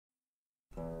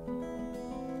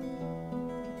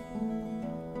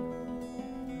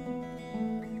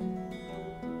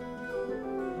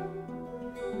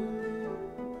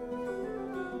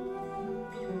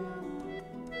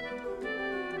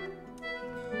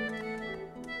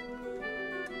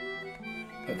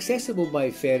Accessible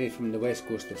by ferry from the west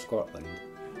coast of Scotland,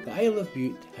 the Isle of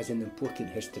Bute has an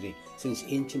important history since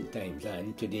ancient times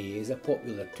and today is a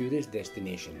popular tourist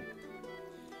destination.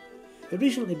 It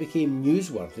recently became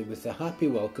newsworthy with the happy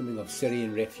welcoming of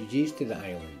Syrian refugees to the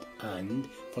island and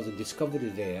for the discovery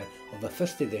there of a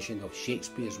first edition of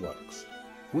Shakespeare's works,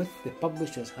 with the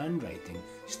publisher's handwriting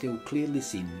still clearly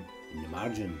seen in the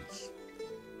margins.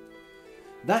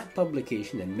 That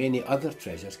publication and many other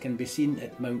treasures can be seen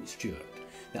at Mount Stuart,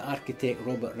 the architect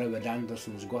Robert Rowand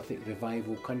Anderson's Gothic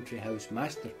Revival country house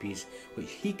masterpiece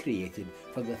which he created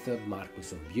for the 3rd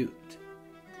Marquess of Bute.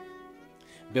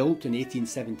 Built in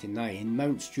 1879,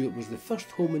 Mount Stuart was the first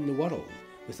home in the world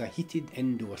with a heated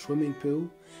indoor swimming pool,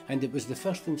 and it was the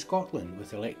first in Scotland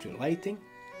with electric lighting,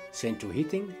 central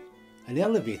heating, an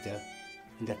elevator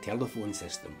and a telephone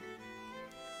system.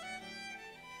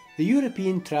 The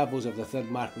European travels of the 3rd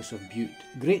Marquess of Bute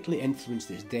greatly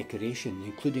influenced its decoration,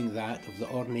 including that of the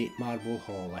ornate marble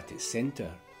hall at its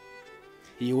centre.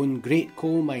 He owned great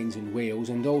coal mines in Wales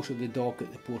and also the dock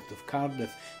at the port of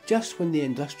Cardiff, just when the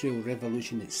Industrial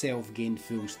Revolution itself gained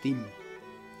full steam.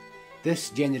 This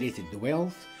generated the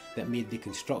wealth that made the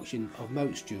construction of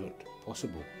Mount Stuart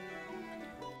possible.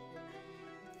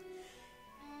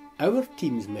 Our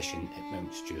team's mission at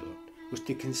Mount Stuart was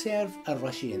to conserve a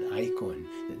Russian icon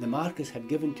that the Marquess had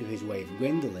given to his wife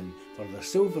Gwendolen for their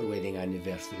silver wedding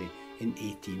anniversary in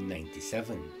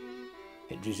 1897.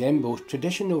 It resembles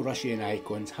traditional Russian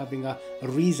icons having a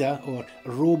riza or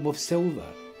robe of silver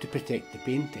to protect the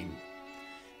painting,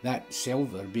 that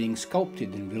silver being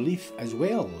sculpted in relief as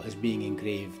well as being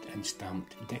engraved and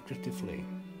stamped decoratively.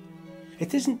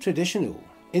 It isn't traditional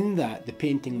in that the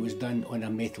painting was done on a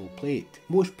metal plate,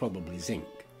 most probably zinc,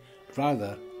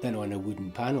 rather than on a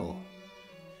wooden panel.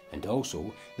 And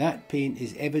also, that paint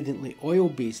is evidently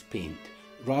oil-based paint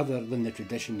rather than the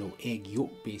traditional egg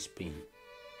yolk-based paint.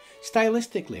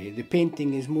 Stylistically, the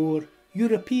painting is more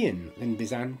European than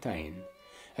Byzantine,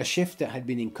 a shift that had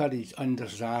been encouraged under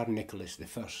Tsar Nicholas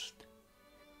I.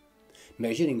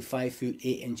 Measuring 5 foot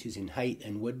 8 inches in height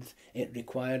and width, it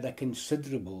required a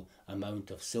considerable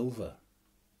amount of silver.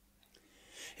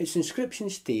 Its inscription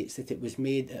states that it was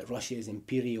made at Russia's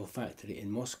imperial factory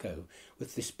in Moscow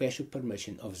with the special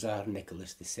permission of Tsar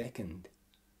Nicholas II.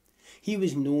 He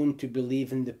was known to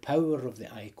believe in the power of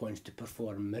the icons to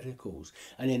perform miracles,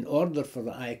 and in order for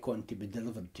the icon to be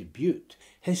delivered to Bute,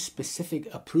 his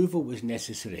specific approval was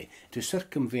necessary to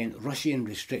circumvent Russian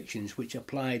restrictions which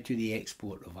applied to the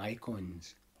export of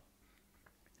icons.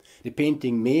 The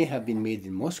painting may have been made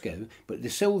in Moscow, but the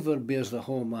silver bears the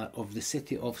hallmark of the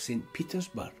city of St.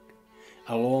 Petersburg,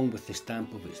 along with the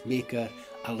stamp of its maker,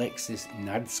 Alexis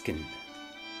Nadskin.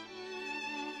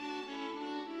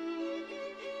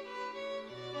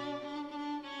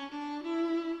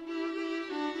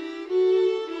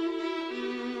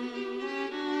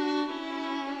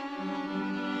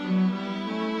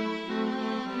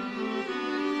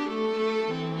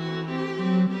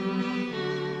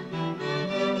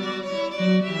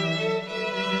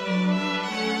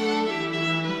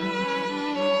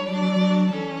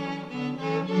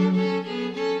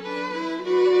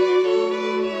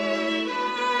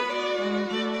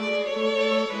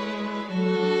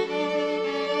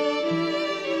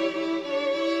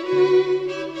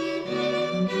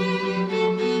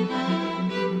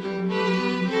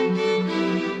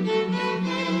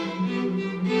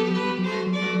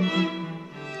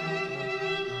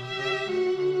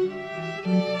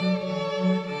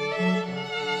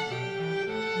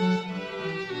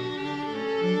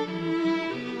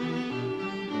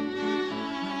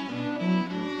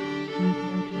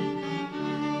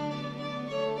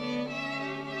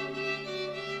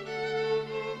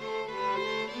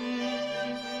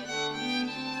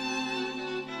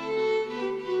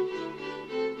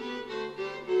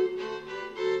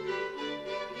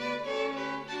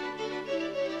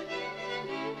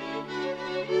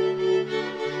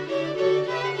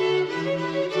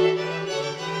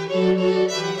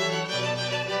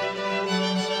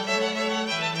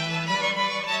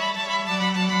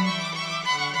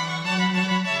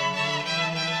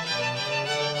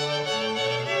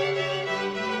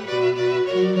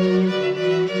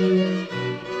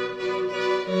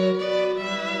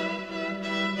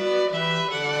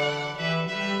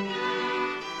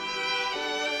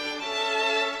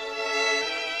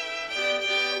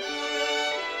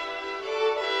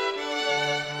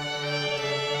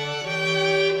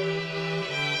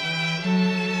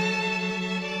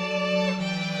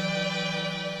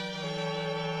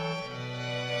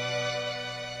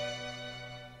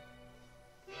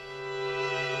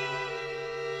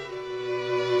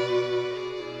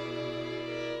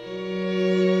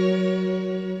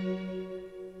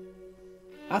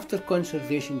 After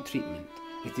conservation treatment,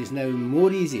 it is now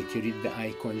more easy to read the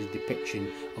icon's depiction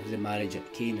of the marriage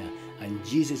at Cana and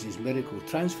Jesus' miracle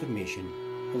transformation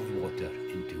of water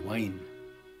into wine.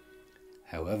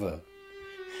 However,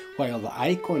 while the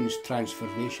icon's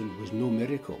transformation was no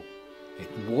miracle,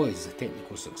 it was a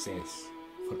technical success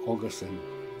for Augustine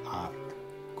art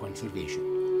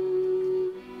conservation.